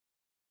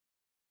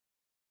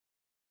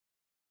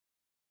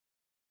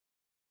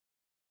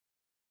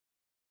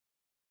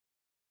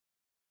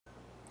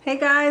Hey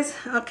guys,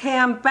 okay,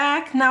 I'm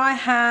back. Now I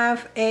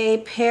have a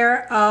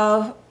pair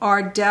of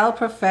Ardell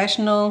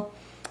Professional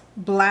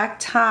black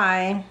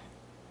tie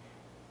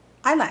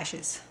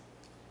eyelashes,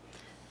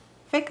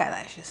 fake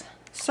eyelashes.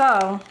 So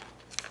I'm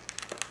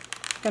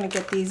gonna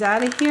get these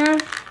out of here.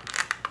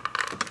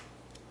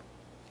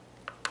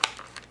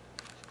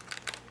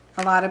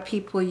 A lot of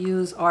people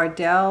use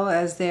Ardell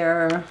as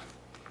their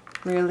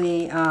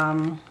really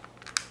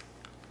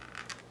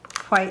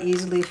quite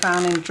easily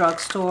found in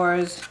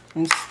drugstores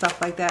and stuff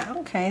like that.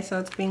 Okay, so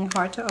it's being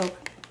hard to open.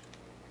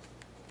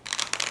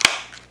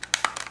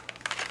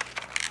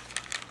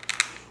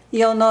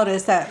 You'll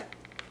notice that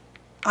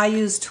I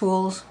use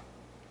tools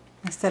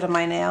instead of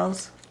my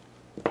nails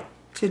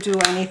to do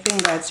anything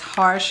that's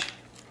harsh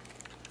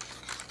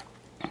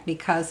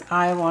because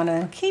I want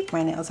to keep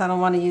my nails. I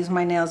don't want to use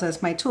my nails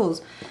as my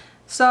tools.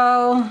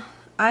 So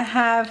I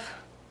have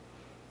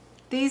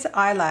these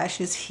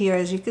eyelashes here.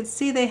 As you can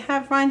see, they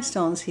have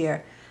rhinestones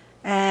here,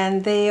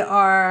 and they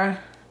are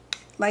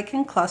like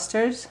in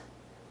clusters.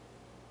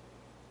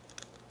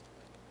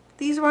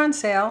 These were on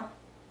sale.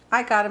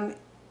 I got them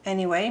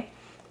anyway.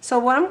 So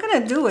what I'm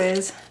gonna do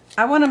is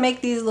I want to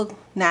make these look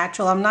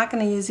natural. I'm not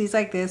going to use these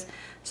like this,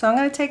 so I'm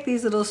going to take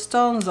these little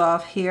stones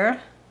off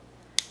here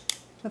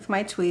with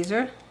my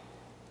tweezer.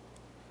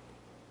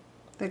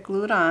 They're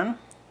glued on.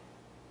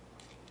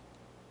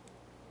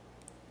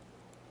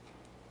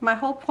 My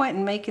whole point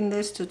in making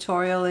this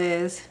tutorial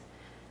is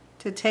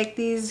to take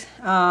these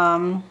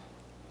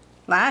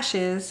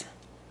lashes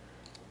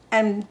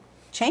and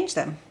change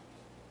them.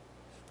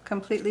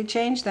 Completely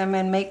change them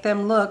and make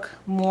them look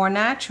more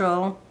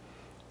natural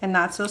and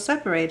not so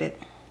separated.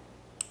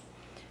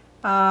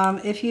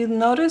 If you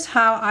notice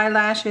how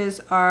eyelashes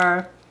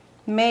are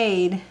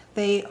made,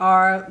 they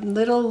are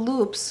little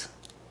loops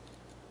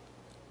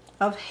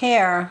of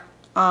hair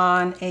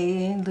on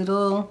a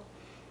little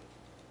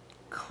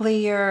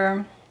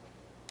clear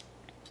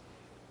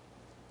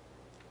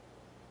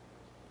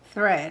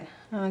thread.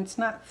 It's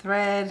not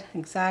thread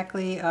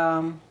exactly.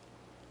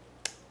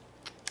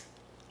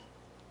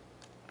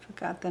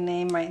 Forgot the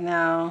name right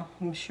now.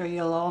 I'm sure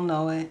you'll all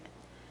know it.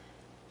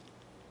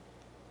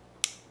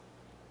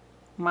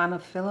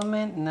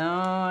 Monofilament? No,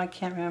 I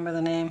can't remember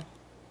the name.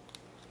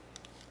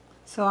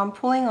 So I'm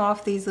pulling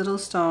off these little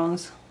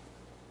stones.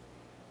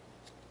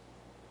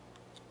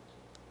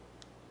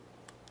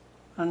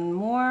 One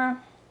more.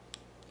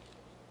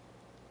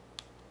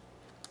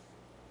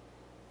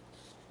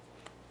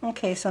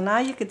 Okay, so now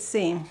you could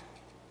see.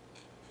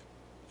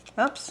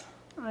 Oops,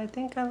 I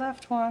think I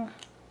left one.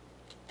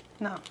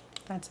 No,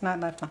 that's not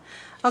left one.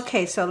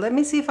 Okay, so let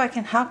me see if I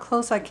can, how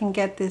close I can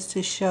get this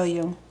to show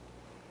you.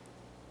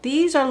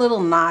 These are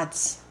little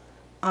knots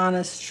on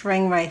a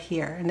string right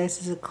here, and this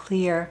is a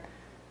clear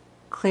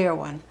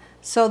one.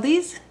 So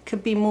these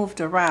could be moved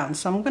around.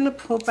 So I'm going to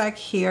pull back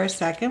here a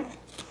second.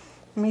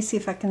 Let me see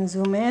if I can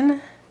zoom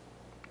in.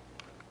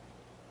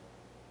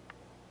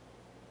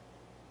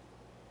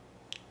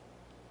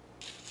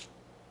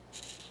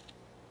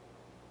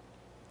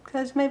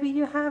 Because maybe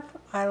you have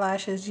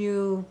eyelashes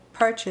you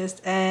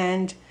purchased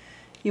and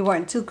you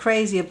weren't too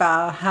crazy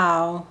about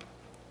how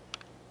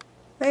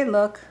they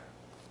look,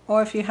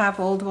 or if you have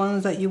old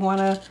ones that you want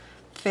to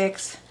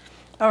fix.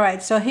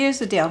 Alright, so here's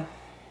the deal.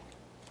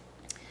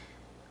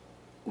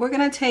 We're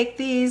going to take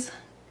this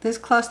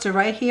cluster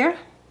right here,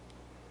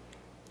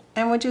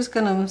 and we're just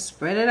going to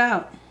spread it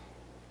out.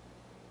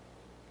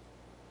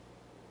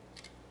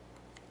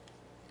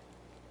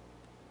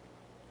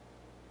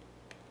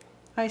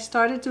 I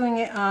started doing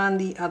it on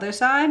the other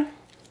side,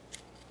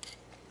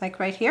 like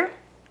right here.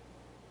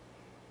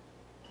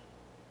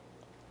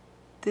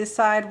 This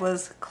side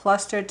was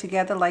clustered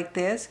together like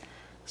this,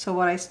 so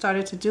what I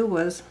started to do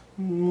was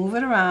move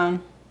it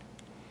around.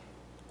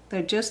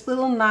 They're just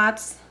little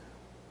knots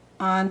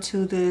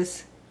onto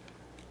this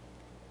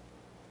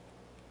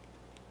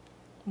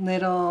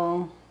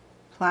little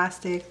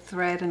plastic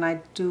thread, and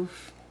I do,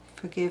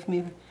 forgive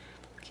me,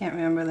 can't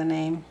remember the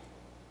name.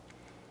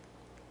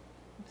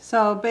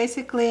 So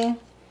basically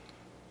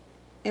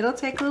it'll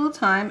take a little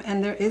time,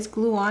 and there is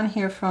glue on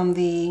here from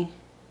the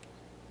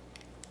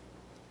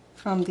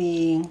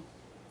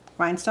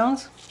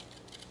rhinestones.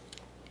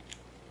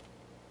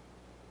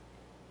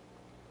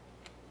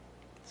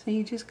 So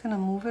you're just gonna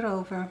move it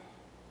over.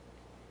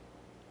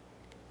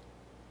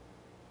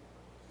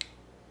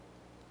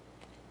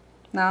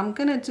 Now I'm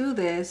gonna do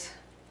this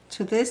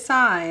to this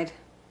side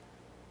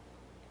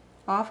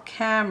off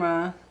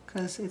camera,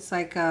 because it's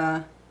like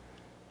a,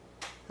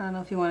 I don't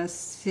know if you want to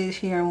sit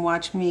here and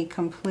watch me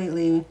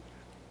completely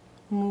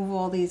move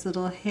all these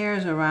little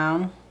hairs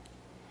around,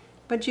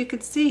 but you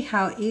could see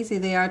how easy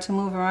they are to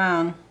move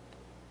around.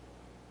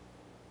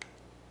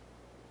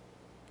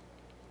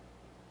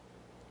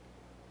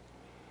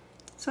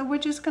 So we're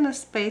just going to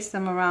space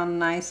them around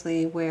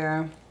nicely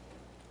where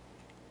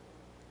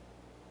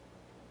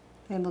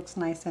it looks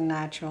nice and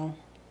natural.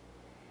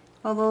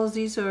 Although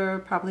these are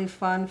probably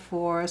fun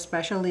for a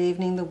special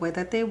evening the way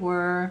that they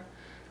were,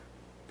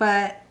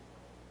 but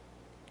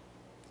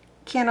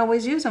can't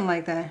always use them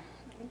like that.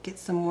 Get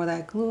some more of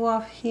that glue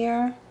off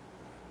here.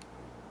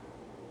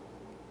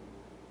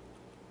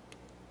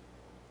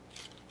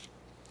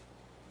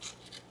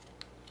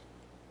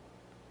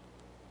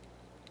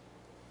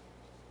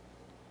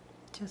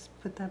 Just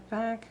put that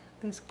back.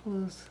 This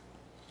glue's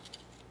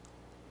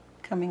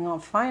coming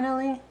off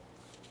finally.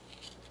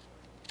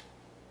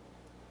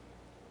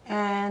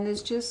 And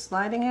it's just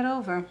sliding it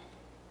over.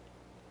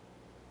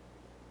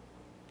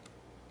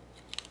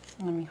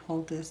 Let me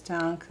hold this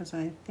down because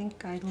I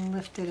think I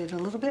lifted it a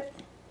little bit.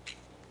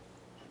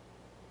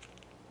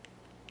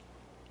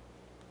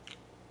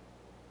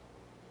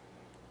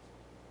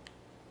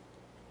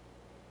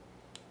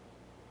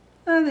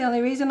 The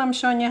only reason I'm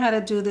showing you how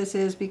to do this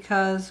is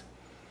because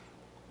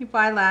you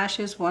buy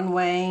lashes one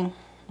way,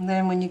 and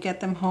then when you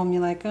get them home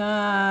you're like,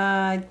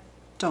 I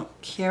don't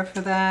care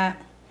for that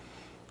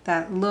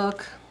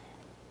look.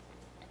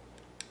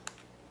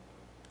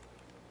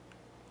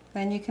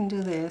 Then you can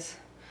do this.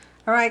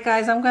 Alright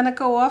guys, I'm going to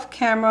go off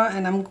camera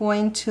and I'm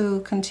going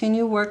to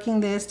continue working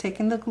this,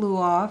 taking the glue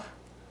off,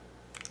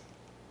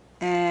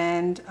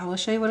 and I will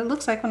show you what it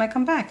looks like when I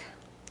come back.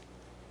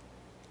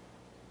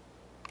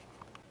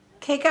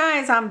 Okay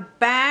guys, I'm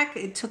back.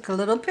 It took a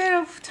little bit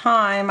of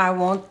time, I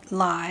won't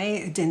lie.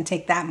 It didn't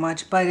take that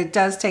much, but it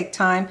does take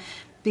time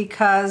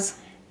because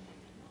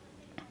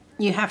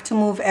you have to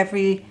move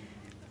every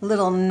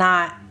little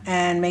knot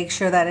and make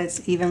sure that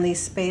it's evenly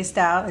spaced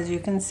out, as you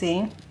can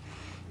see.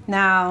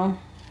 Now,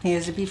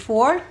 here's the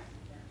before.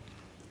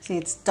 See,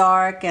 it's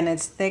dark and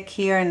it's thick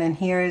here, and then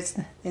here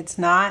it's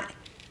not.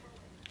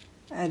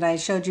 And I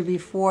showed you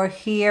before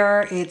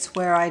here, it's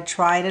where I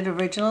tried it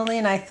originally,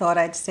 and I thought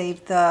I'd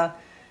save to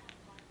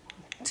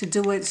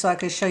do it so I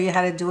could show you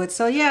how to do it.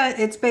 So yeah,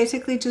 it's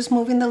basically just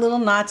moving the little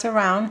knots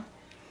around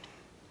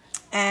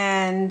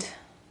and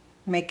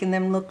making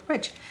them look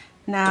rich.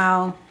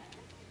 Now,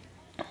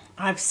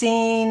 I've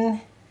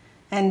seen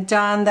and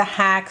done the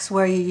hacks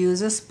where you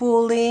use a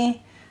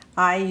spoolie.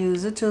 I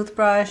use a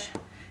toothbrush,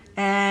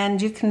 and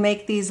you can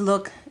make these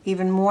look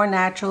even more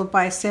natural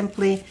by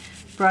simply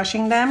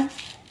brushing them.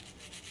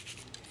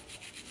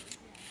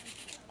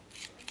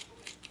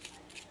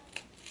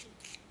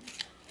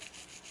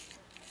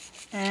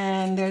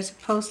 And they're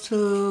supposed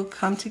to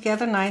come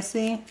together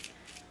nicely.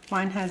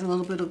 Mine has a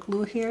little bit of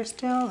glue here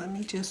still. Let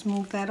me just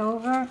move that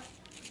over.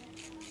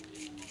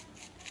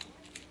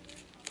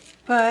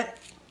 But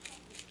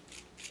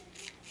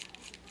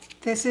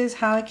this is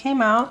how it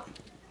came out.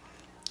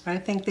 I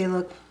think they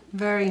look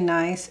very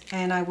nice,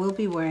 and I will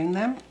be wearing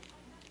them.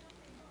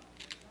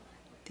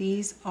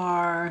 These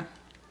are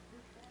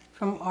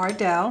from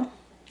Ardell.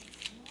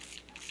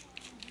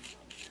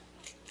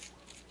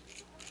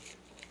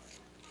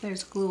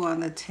 There's glue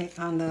on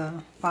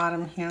the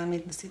bottom here. Let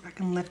me see if I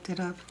can lift it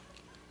up.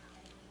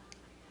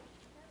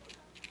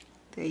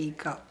 There you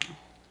go.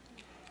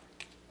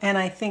 And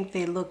I think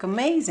they look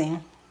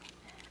amazing.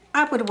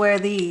 I would wear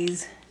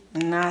these,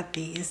 not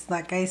these.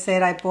 Like I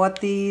said, I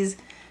bought these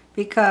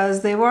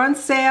because they were on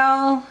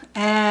sale,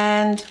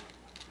 and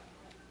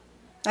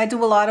I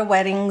do a lot of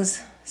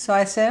weddings. So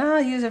I said,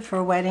 I'll use it for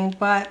a wedding,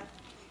 but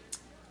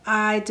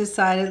I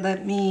decided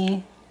let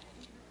me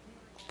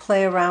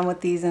play around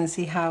with these and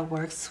see how it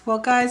works. Well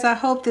guys, I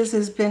hope this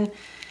has been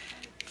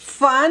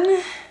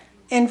fun,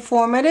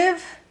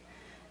 informative,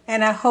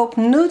 and I hope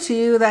new to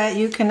you that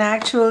you can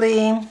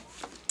actually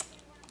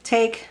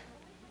take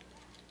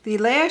the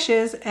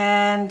lashes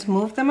and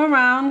move them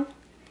around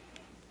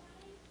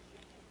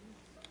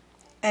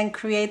and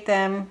create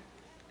them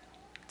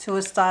to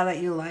a style that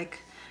you like.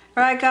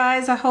 Alright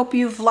guys, I hope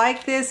you've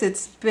liked this.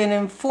 It's been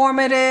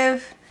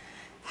informative,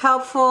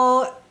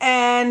 helpful,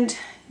 and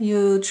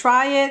you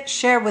try it,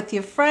 share with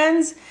your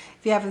friends.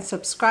 If you haven't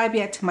subscribed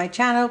yet to my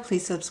channel,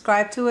 please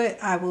subscribe to it.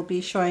 I will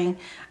be showing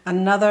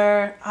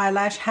another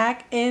eyelash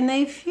hack in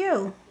a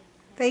few.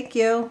 Thank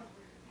you.